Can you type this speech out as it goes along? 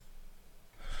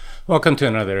Welcome to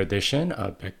another edition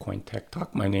of Bitcoin Tech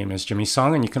Talk. My name is Jimmy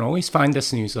Song, and you can always find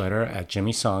this newsletter at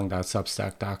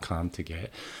jimmysong.substack.com to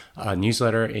get a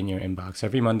newsletter in your inbox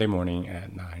every Monday morning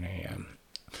at 9 a.m.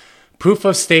 Proof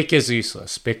of stake is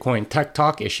useless. Bitcoin Tech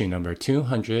Talk, issue number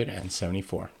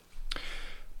 274.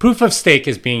 Proof of stake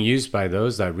is being used by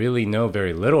those that really know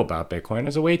very little about Bitcoin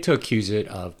as a way to accuse it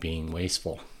of being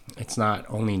wasteful. It's not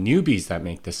only newbies that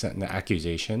make this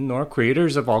accusation, nor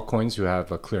creators of altcoins who have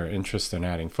a clear interest in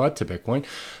adding FUD to Bitcoin,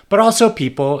 but also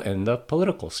people in the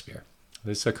political sphere.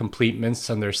 This is a complete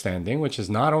misunderstanding, which is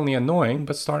not only annoying,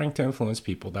 but starting to influence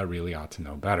people that really ought to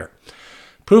know better.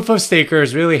 Proof of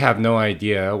stakers really have no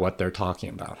idea what they're talking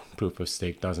about. Proof of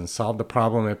stake doesn't solve the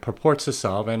problem it purports to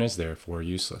solve and is therefore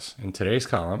useless. In today's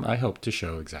column, I hope to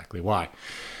show exactly why.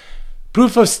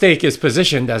 Proof of stake is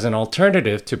positioned as an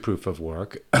alternative to proof of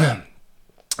work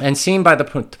and seen by the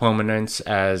proponents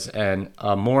as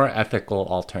a more ethical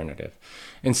alternative.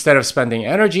 Instead of spending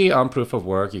energy on proof of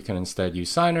work, you can instead use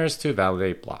signers to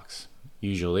validate blocks.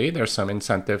 Usually, there's some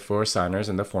incentive for signers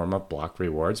in the form of block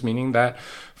rewards, meaning that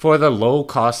for the low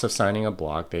cost of signing a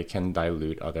block, they can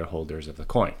dilute other holders of the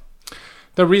coin.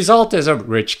 The result is a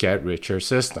rich get richer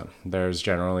system. There's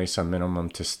generally some minimum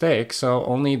to stake, so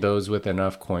only those with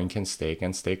enough coin can stake,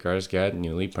 and stakers get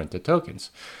newly printed tokens.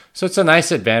 So it's a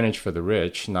nice advantage for the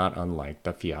rich, not unlike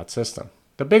the fiat system.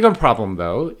 The bigger problem,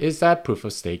 though, is that proof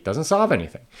of stake doesn't solve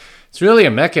anything. It's really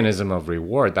a mechanism of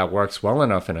reward that works well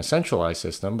enough in a centralized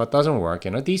system, but doesn't work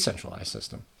in a decentralized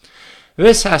system.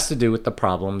 This has to do with the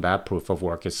problem that proof of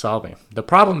work is solving. The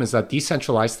problem is that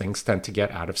decentralized things tend to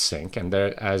get out of sync, and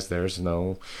as there's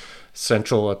no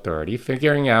central authority,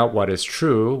 figuring out what is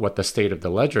true, what the state of the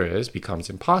ledger is, becomes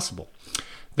impossible.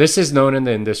 This is known in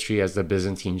the industry as the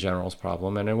Byzantine generals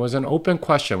problem, and it was an open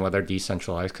question whether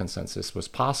decentralized consensus was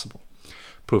possible.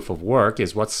 Proof of work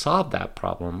is what solved that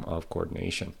problem of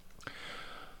coordination.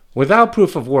 Without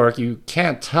proof of work, you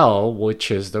can't tell which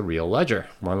is the real ledger.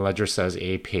 One ledger says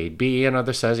A paid B,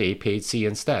 another says A paid C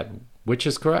instead. Which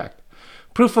is correct?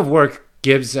 Proof of work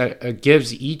gives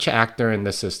each actor in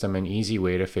the system an easy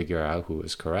way to figure out who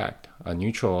is correct. A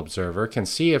neutral observer can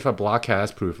see if a block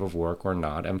has proof of work or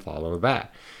not and follow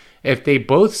that. If they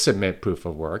both submit proof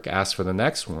of work, ask for the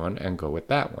next one and go with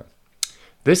that one.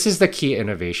 This is the key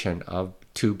innovation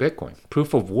to Bitcoin.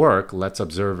 Proof of work lets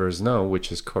observers know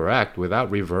which is correct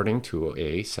without reverting to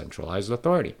a centralized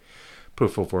authority.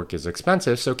 Proof of work is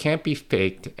expensive, so can't be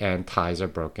faked, and ties are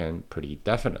broken pretty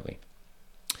definitely.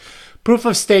 Proof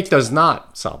of stake does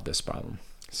not solve this problem.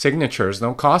 Signatures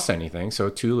don't cost anything, so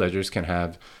two ledgers can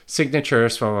have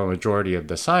signatures from a majority of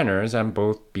the signers and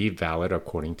both be valid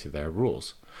according to their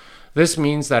rules. This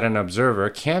means that an observer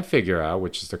can't figure out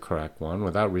which is the correct one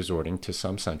without resorting to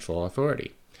some central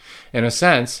authority. In a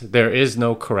sense, there is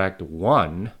no correct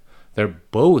one. They're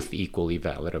both equally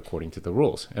valid according to the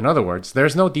rules. In other words,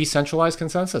 there's no decentralized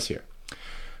consensus here.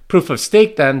 Proof of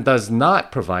stake then does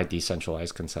not provide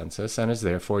decentralized consensus and is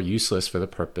therefore useless for the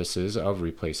purposes of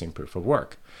replacing proof of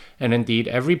work. And indeed,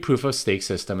 every proof of stake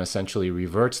system essentially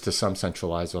reverts to some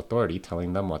centralized authority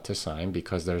telling them what to sign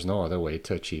because there's no other way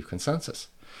to achieve consensus.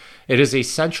 It is a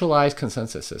centralized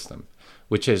consensus system,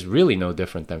 which is really no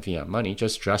different than fiat money,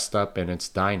 just dressed up in its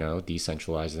dino,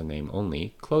 decentralized in name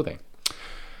only, clothing.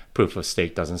 Proof of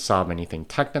stake doesn't solve anything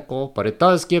technical, but it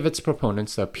does give its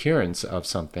proponents the appearance of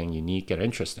something unique and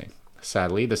interesting.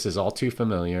 Sadly, this is all too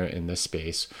familiar in this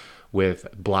space, with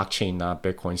blockchain not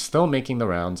Bitcoin still making the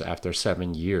rounds after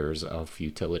 7 years of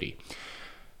futility.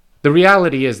 The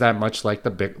reality is that much like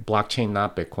the blockchain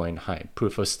not Bitcoin hype,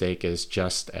 proof of stake is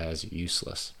just as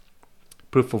useless.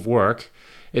 Proof of work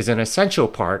is an essential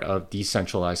part of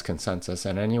decentralized consensus,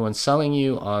 and anyone selling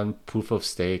you on proof of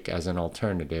stake as an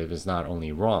alternative is not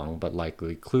only wrong, but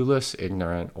likely clueless,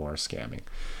 ignorant, or scamming.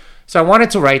 So I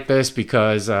wanted to write this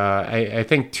because I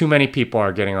think too many people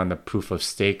are getting on the proof of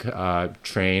stake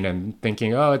train and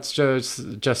thinking, oh, it's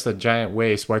just a giant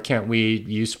waste. Why can't we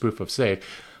use proof of stake?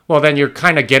 Well, then you're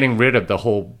kind of getting rid of the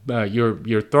whole,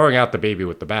 you're throwing out the baby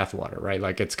with the bathwater, right?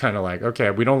 Like it's kind of like,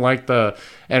 okay, we don't like the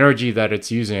energy that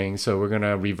it's using, so we're going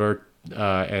to revert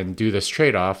and do this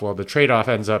trade-off. Well, the trade-off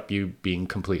ends up you being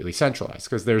completely centralized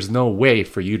because there's no way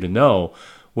for you to know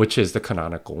which is the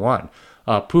canonical one.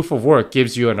 Proof of work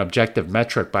gives you an objective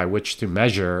metric by which to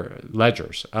measure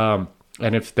ledgers. And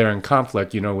if they're in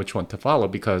conflict, you know which one to follow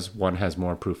because one has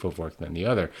more proof of work than the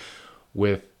other.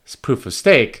 With proof of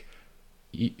stake,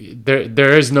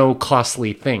 there is no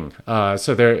costly thing.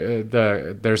 So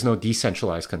there's no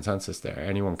decentralized consensus there.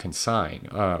 Anyone can sign,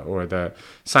 or the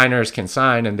signers can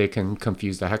sign, and they can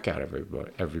confuse the heck out of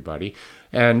everybody.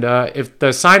 And if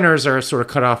the signers are sort of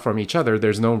cut off from each other,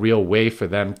 there's no real way for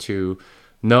them to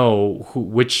know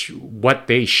what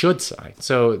they should sign.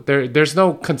 So there's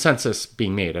no consensus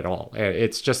being made at all.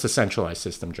 It's just a centralized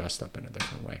system dressed up in a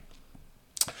different way.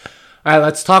 All right,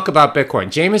 let's talk about Bitcoin.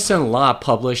 Jameson Law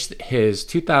published his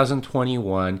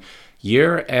 2021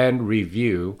 year-end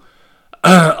review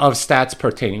of stats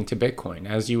pertaining to Bitcoin.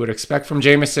 As you would expect from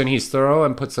Jameson, he's thorough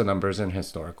and puts the numbers in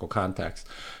historical context.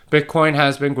 Bitcoin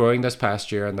has been growing this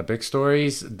past year, and the big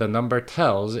stories the number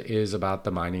tells is about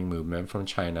the mining movement from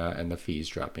China and the fees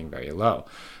dropping very low.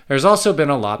 There's also been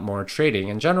a lot more trading,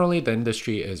 and generally the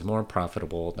industry is more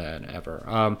profitable than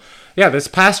ever. This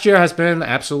past year has been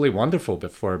absolutely wonderful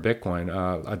for Bitcoin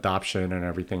adoption and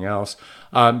everything else.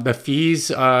 The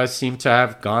fees seem to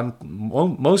have gone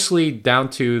mostly down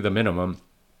to the minimum,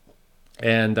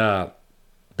 and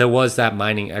there was that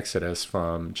mining exodus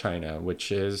from China,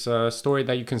 which is a story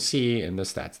that you can see in the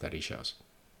stats that he shows.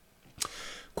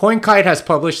 CoinKite has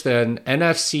published an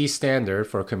NFC standard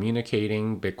for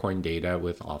communicating Bitcoin data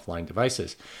with offline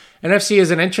devices. NFC is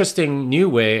an interesting new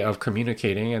way of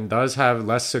communicating and does have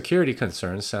less security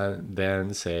concerns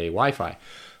than, say, Wi-Fi.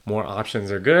 More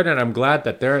options are good, and I'm glad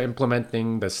that they're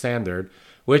implementing the standard,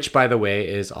 which, by the way,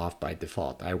 is off by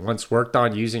default. I once worked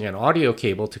on using an audio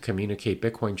cable to communicate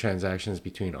Bitcoin transactions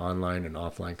between online and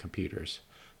offline computers.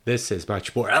 This is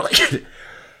much more elegant.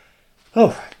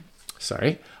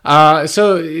 Sorry.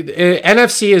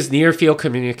 NFC is near field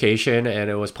communication,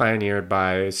 and it was pioneered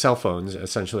by cell phones,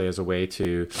 essentially as a way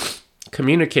to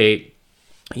communicate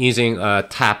using a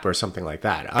tap or something like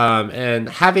that. And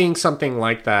having something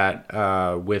like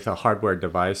that with a hardware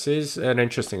device is an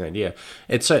interesting idea.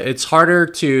 It's harder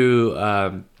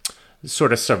to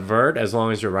sort of subvert as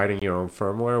long as you're writing your own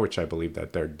firmware, which I believe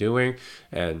that they're doing.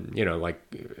 And,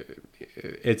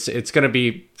 it's going to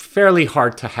be fairly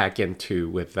hard to hack into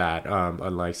with that,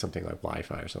 unlike something like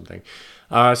Wi-Fi or something.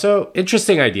 So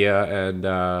interesting idea, and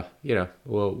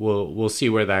we'll see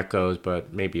where that goes,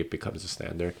 but maybe it becomes a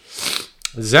standard.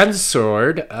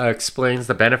 ZenSword explains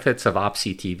the benefits of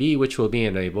OpsCTV, which will be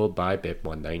enabled by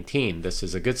BIP119. This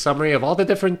is a good summary of all the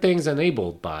different things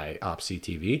enabled by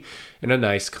OpsCTV in a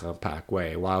nice, compact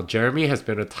way. While Jeremy has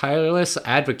been a tireless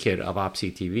advocate of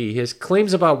OpsCTV, his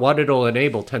claims about what it'll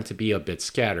enable tend to be a bit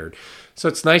scattered. So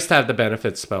it's nice to have the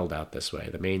benefits spelled out this way.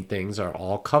 The main things are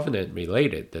all covenant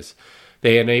related.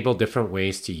 They enable different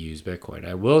ways to use Bitcoin.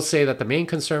 I will say that the main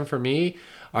concern for me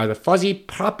are the fuzzy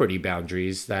property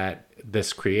boundaries that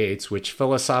this creates, which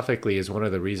philosophically is one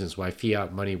of the reasons why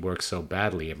fiat money works so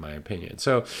badly, in my opinion.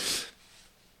 So,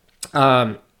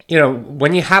 when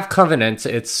you have covenants,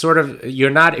 it's sort of,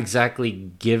 you're not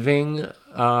exactly giving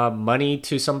money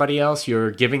to somebody else,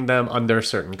 you're giving them under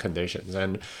certain conditions.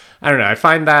 And I don't know, I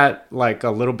find that like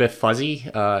a little bit fuzzy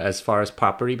as far as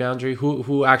property boundary.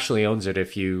 Who actually owns it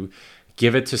if you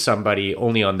give it to somebody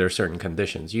only under certain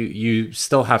conditions? You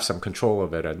still have some control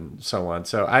of it and so on.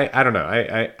 So I don't know.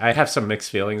 I have some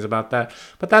mixed feelings about that.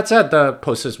 But that said, the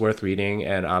post is worth reading,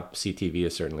 and OpsCTV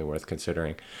is certainly worth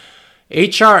considering.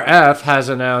 HRF has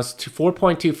announced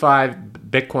 4.25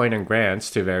 Bitcoin in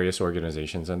grants to various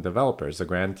organizations and developers. The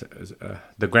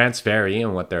grants vary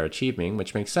in what they're achieving,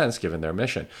 which makes sense given their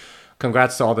mission.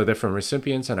 Congrats to all the different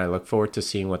recipients, and I look forward to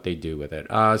seeing what they do with it.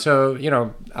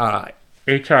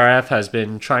 HRF has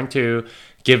been trying to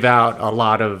give out a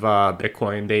lot of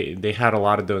Bitcoin. They had a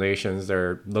lot of donations.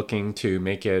 They're looking to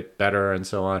make it better and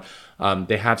so on.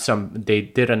 They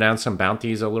did announce some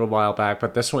bounties a little while back,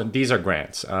 but these are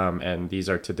grants, and these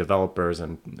are to developers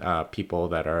and people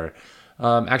that are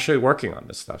actually working on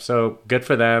this stuff. So good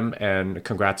for them, and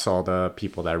congrats to all the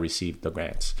people that received the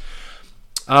grants.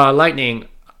 Lightning.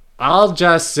 Al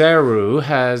Jazeera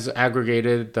has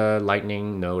aggregated the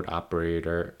Lightning node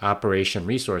operation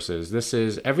resources. This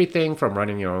is everything from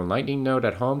running your own Lightning node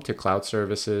at home to cloud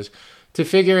services to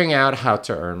figuring out how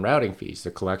to earn routing fees. The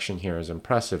collection here is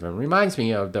impressive and reminds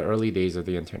me of the early days of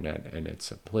the internet and its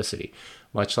simplicity.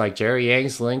 Much like Jerry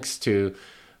Yang's links to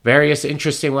various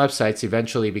interesting websites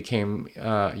eventually became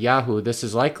Yahoo, this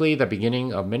is likely the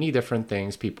beginning of many different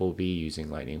things people will be using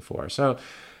Lightning for. So,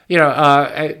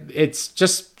 it's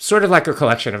just sort of like a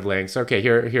collection of links. Okay,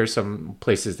 here's some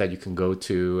places that you can go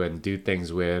to and do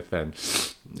things with, and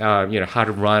how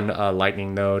to run a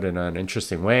Lightning node in an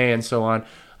interesting way, and so on.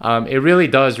 It really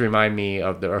does remind me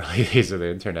of the early days of the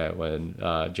internet when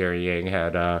Jerry Yang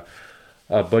had a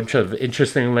bunch of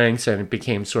interesting links, and it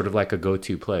became sort of like a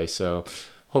go-to place. So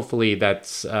hopefully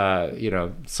that's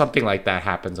something like that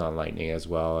happens on Lightning as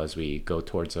well as we go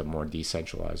towards a more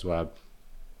decentralized web.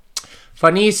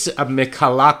 Fanis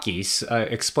Michalakis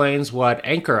explains what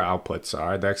anchor outputs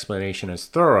are. The explanation is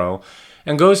thorough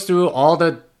and goes through all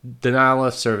the denial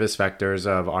of service vectors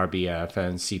of RBF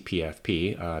and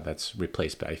CPFP, that's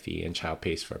replaced by fee and child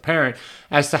pays for parent,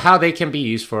 as to how they can be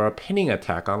used for a pinning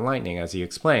attack on Lightning. As he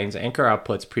explains, anchor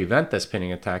outputs prevent this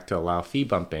pinning attack to allow fee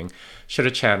bumping should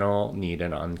a channel need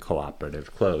an uncooperative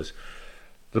close.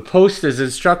 The post is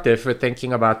instructive for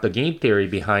thinking about the game theory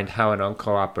behind how an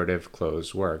uncooperative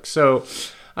close works. So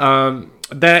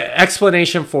the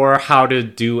explanation for how to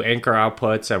do anchor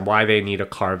outputs and why they need a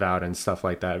carve out and stuff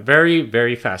like that, very,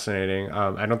 very fascinating.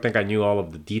 I don't think I knew all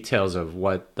of the details of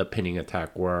what the pinning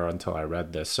attack were until I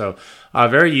read this. So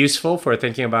very useful for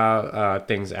thinking about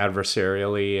things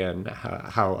adversarially and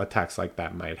how attacks like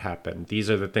that might happen. These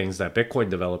are the things that Bitcoin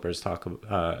developers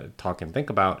talk and think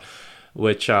about,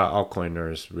 which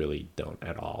altcoiners really don't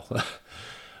at all.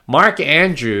 Mark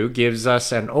Andrew gives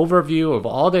us an overview of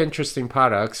all the interesting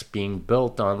products being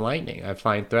built on Lightning. I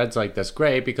find threads like this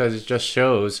great because it just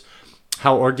shows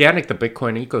how organic the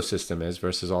Bitcoin ecosystem is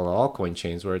versus all the altcoin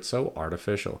chains where it's so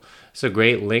artificial. It's a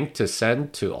great link to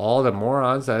send to all the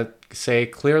morons that say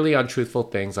clearly untruthful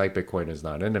things like Bitcoin is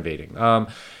not innovating.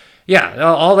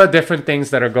 All the different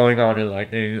things that are going on in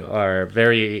Lightning are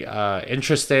very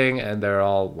interesting, and they're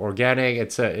all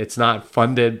organic. It's not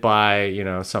funded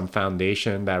by some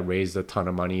foundation that raised a ton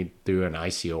of money through an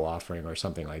ICO offering or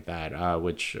something like that,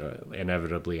 which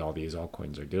inevitably all these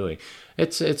altcoins are doing.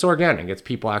 It's organic. It's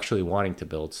people actually wanting to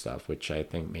build stuff, which I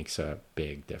think makes a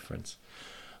big difference.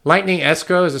 Lightning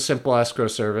Escrow is a simple escrow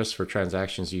service for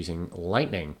transactions using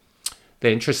Lightning.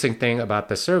 The interesting thing about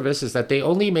the service is that they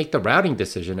only make the routing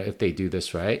decision if they do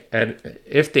this right, and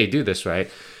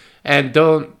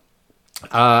don't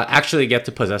actually get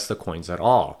to possess the coins at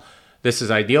all. This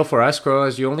is ideal for escrow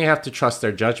as you only have to trust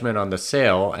their judgment on the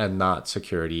sale and not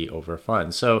security over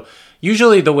funds. So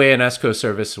usually the way an escrow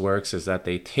service works is that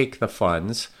they take the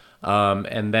funds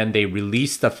and then they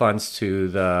release the funds to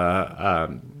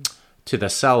the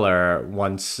seller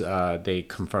once they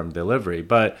confirm delivery.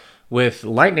 But with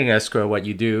Lightning Escrow, what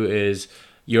you do is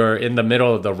you're in the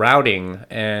middle of the routing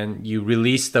and you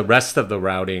release the rest of the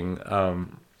routing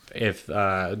if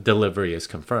delivery is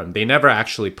confirmed. They never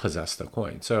actually possess the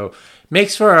coin. So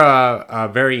makes for a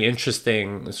very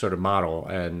interesting sort of model,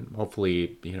 and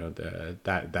hopefully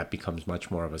that becomes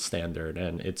much more of a standard,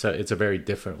 and it's a very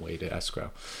different way to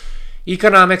escrow.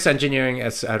 Economics, engineering,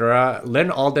 etc.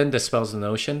 Lyn Alden dispels the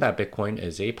notion that Bitcoin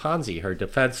is a Ponzi. Her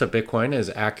defense of Bitcoin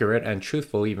is accurate and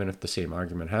truthful, even if the same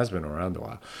argument has been around a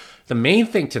while. The main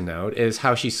thing to note is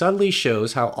how she subtly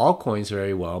shows how altcoins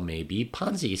very well may be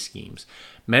Ponzi schemes.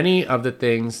 Many of the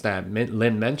things that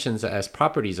Lyn mentions as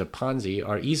properties of Ponzi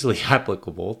are easily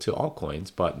applicable to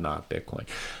altcoins, but not Bitcoin.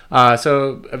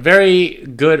 So a very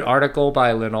good article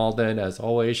by Lyn Alden. As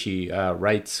always, she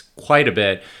writes quite a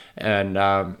bit,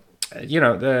 and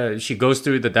she goes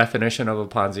through the definition of a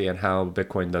Ponzi and how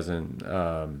Bitcoin doesn't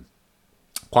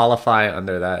qualify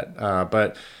under that.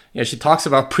 But she talks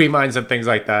about pre-mines and things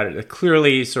like that,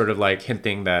 clearly sort of like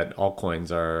hinting that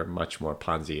altcoins are much more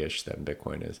Ponzi-ish than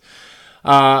Bitcoin is.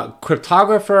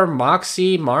 Cryptographer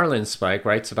Moxie Marlinspike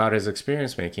writes about his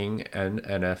experience making an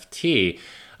NFT.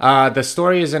 The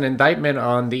story is an indictment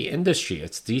on the industry.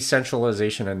 It's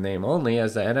decentralization in name only,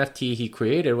 as the NFT he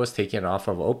created was taken off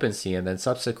of OpenSea and then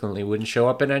subsequently wouldn't show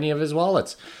up in any of his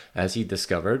wallets. As he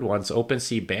discovered, once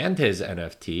OpenSea banned his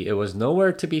NFT, it was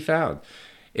nowhere to be found.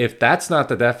 If that's not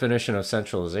the definition of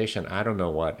centralization, I don't know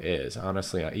what is.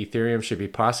 Honestly, Ethereum should be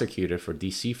prosecuted for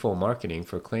deceitful marketing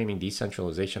for claiming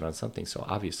decentralization on something so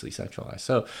obviously centralized.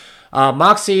 So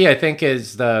Moxie, I think,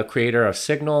 is the creator of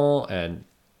Signal and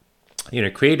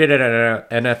created an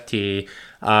NFT,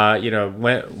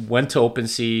 went to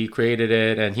OpenSea, created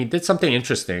it, and he did something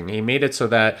interesting. He made it so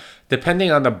that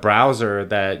depending on the browser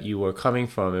that you were coming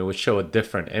from, it would show a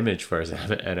different image for his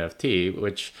NFT,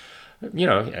 which,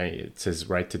 it's his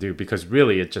right to do because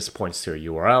really it just points to a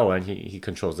URL and he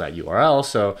controls that URL.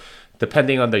 So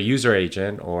depending on the user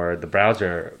agent or the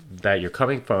browser that you're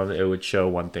coming from, it would show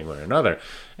one thing or another.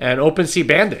 And OpenSea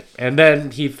banned it. And then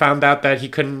he found out that he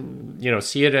couldn't,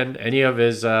 see it in any of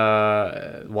his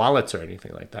wallets or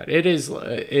anything like that.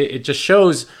 It just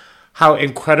shows how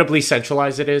incredibly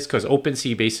centralized it is, because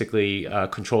OpenSea basically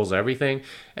controls everything.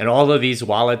 And all of these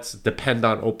wallets depend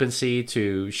on OpenSea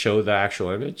to show the actual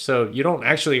image. So you don't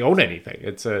actually own anything.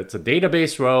 It's a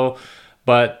database row,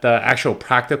 but the actual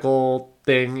practical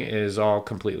thing is all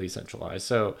completely centralized.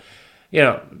 So,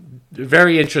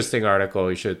 very interesting article.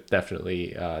 You should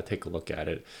definitely take a look at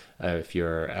it if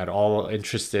you're at all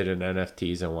interested in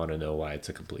NFTs and want to know why it's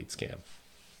a complete scam.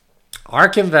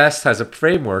 ARK Invest has a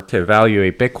framework to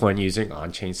evaluate Bitcoin using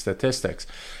on-chain statistics.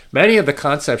 Many of the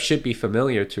concepts should be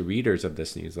familiar to readers of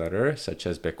this newsletter, such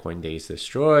as Bitcoin Days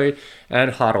Destroyed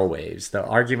and HODL waves. The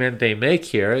argument they make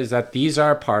here is that these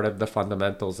are part of the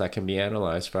fundamentals that can be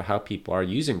analyzed for how people are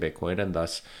using Bitcoin and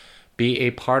thus be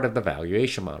a part of the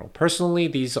valuation model. Personally,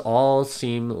 these all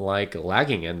seem like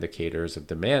lagging indicators of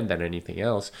demand than anything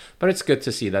else, but it's good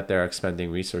to see that they're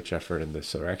expending research effort in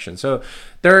this direction. So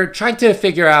they're trying to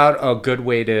figure out a good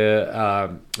way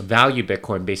to value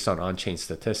Bitcoin based on-chain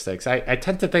statistics. I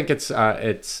tend to think it's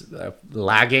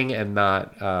lagging and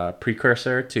not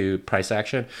precursor to price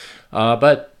action,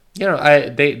 but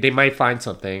they might find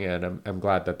something, and I'm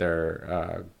glad that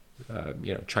they're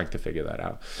trying to figure that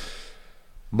out.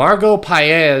 Margot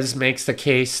Paez makes the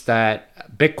case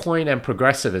that Bitcoin and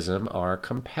progressivism are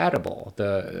compatible.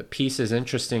 The piece is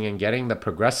interesting in getting the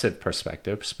progressive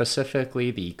perspective, specifically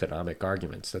the economic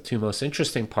arguments. The two most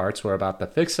interesting parts were about the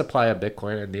fixed supply of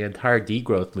Bitcoin and the entire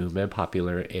degrowth movement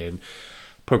popular in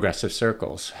progressive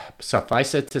circles.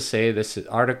 Suffice it to say, this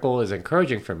article is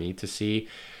encouraging for me to see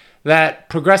that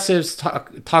progressives'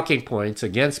 talking points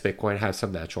against Bitcoin have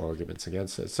some natural arguments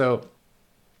against it. So,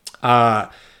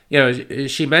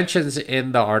 she mentions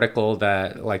in the article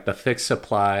that like the fixed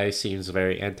supply seems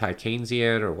very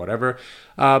anti-Keynesian or whatever,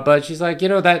 but she's like,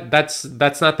 that's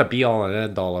not the be-all and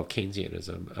end-all of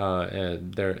Keynesianism,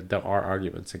 and there are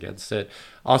arguments against it.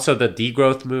 Also, the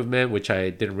degrowth movement, which I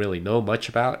didn't really know much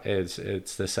about, it's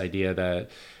this idea that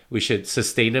we should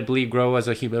sustainably grow as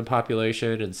a human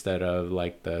population instead of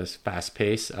like the fast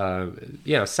pace.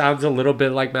 Sounds a little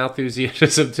bit like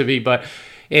Malthusianism to me, but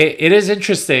it is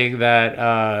interesting that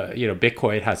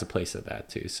Bitcoin has a place in that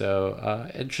too. So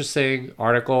interesting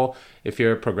article. If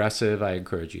you're a progressive, I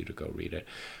encourage you to go read it.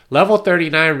 Level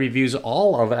 39 reviews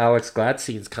all of Alex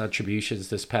Gladstein's contributions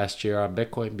this past year on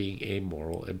Bitcoin being a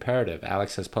moral imperative.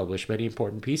 Alex has published many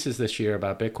important pieces this year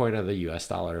about Bitcoin and the US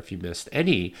dollar. If you missed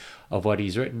any of what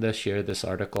he's written this year, this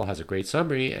article has a great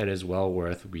summary and is well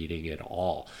worth reading it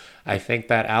all. I think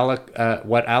that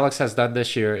what Alex has done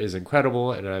this year is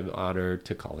incredible, and I'm honored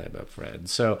to call him a friend.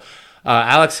 So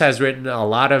Alex has written a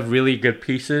lot of really good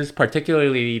pieces,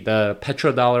 particularly the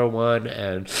petrodollar one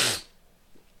and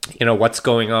what's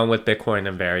going on with Bitcoin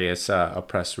in various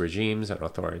oppressed regimes and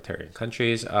authoritarian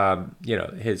countries.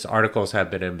 His articles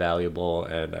have been invaluable,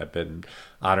 and I've been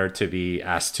honored to be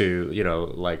asked to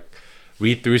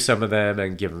read through some of them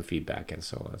and give him feedback and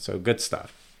so on. So good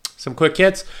stuff. Some quick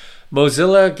hits.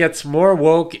 Mozilla gets more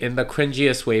woke in the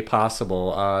cringiest way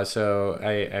possible. So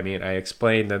I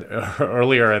explained that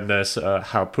earlier in this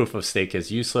how proof of stake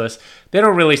is useless. They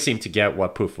don't really seem to get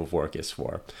what proof of work is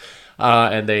for.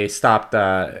 And they stopped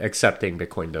accepting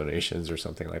Bitcoin donations or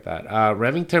something like that.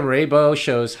 Remington Rabo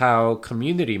shows how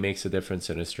community makes a difference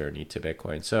in his journey to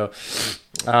Bitcoin. So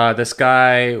this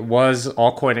guy was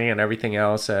altcoining and everything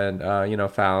else, and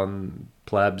found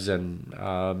plebs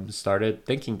and started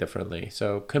thinking differently.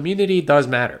 So community does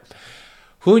matter.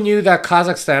 Who knew that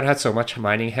Kazakhstan had so much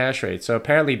mining hash rate? So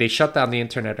apparently they shut down the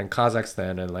internet in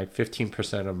Kazakhstan, and like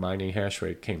 15% of mining hash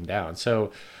rate came down.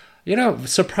 So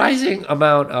surprising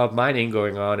amount of mining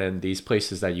going on in these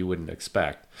places that you wouldn't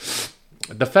expect.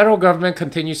 The federal government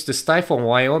continues to stifle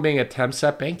Wyoming attempts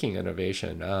at banking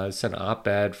innovation. It's an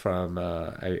op-ed from,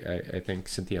 I think,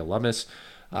 Cynthia Lummis,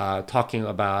 talking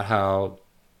about how,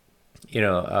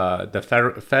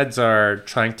 the feds are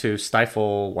trying to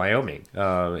stifle Wyoming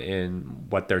in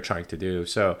what they're trying to do.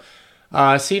 So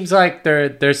seems like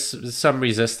there's some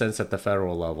resistance at the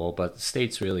federal level, but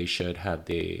states really should have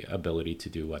the ability to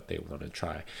do what they want to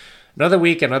try. Another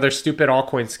week, another stupid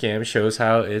altcoin scam shows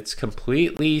how it's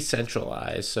completely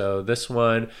centralized. So this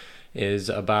one is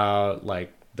about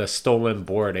like the stolen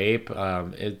Bored Ape.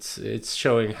 It's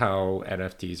showing how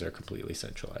NFTs are completely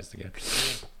centralized again.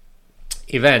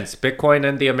 Events. Bitcoin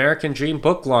and the American Dream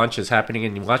book launch is happening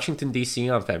in Washington, D.C.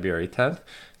 on February 10th.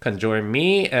 Can join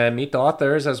me and meet the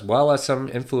authors as well as some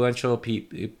influential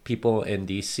people in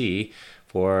D.C.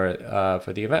 for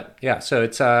the event. Yeah, so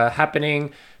it's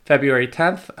happening February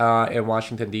 10th in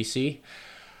Washington, D.C.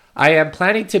 I am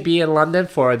planning to be in London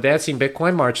for Advancing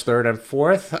Bitcoin March 3rd and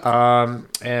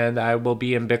 4th, and I will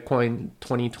be in Bitcoin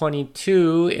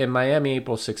 2022 in Miami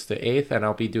April 6th to 8th, and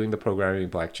I'll be doing the Programming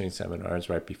Blockchain seminars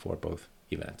right before both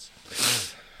events.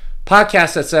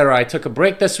 Podcasts, etc. I took a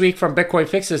break this week from Bitcoin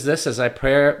Fixes This as I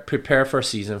prepare for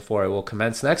season 4. It will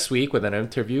commence next week with an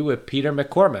interview with Peter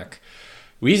McCormack.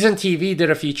 Reason TV did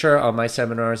a feature on my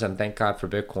seminars and Thank God for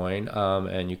Bitcoin,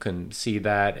 and you can see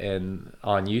that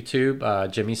on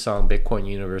YouTube, Jimmy Song, Bitcoin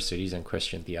Universities and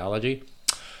Christian Theology.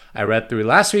 I read through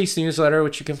last week's newsletter,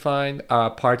 which you can find.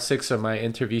 Part 6 of my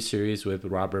interview series with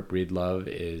Robert Breedlove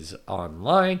is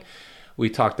online. We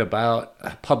talked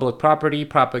about public property,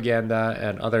 propaganda,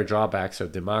 and other drawbacks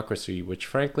of democracy, which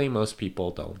frankly most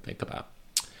people don't think about.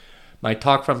 My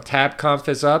talk from TabConf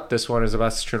is up. This one is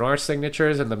about Strenar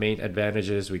signatures and the main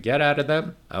advantages we get out of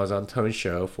them. I was on Tone's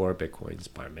show for Bitcoin's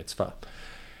Bar Mitzvah.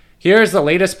 Here's the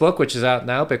latest book, which is out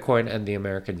now, Bitcoin and the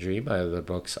American Dream. My other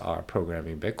books are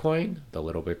Programming Bitcoin, The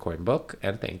Little Bitcoin Book,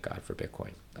 and Thank God for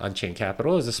Bitcoin. Unchained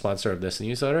Capital is a sponsor of this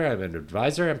newsletter. I'm an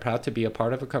advisor and proud to be a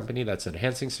part of a company that's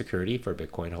enhancing security for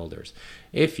Bitcoin holders.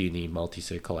 If you need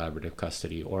multi-sig collaborative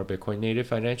custody or Bitcoin native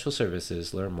financial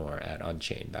services, learn more at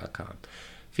unchained.com.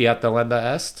 Fiat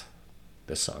delenda est.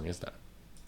 This song is done.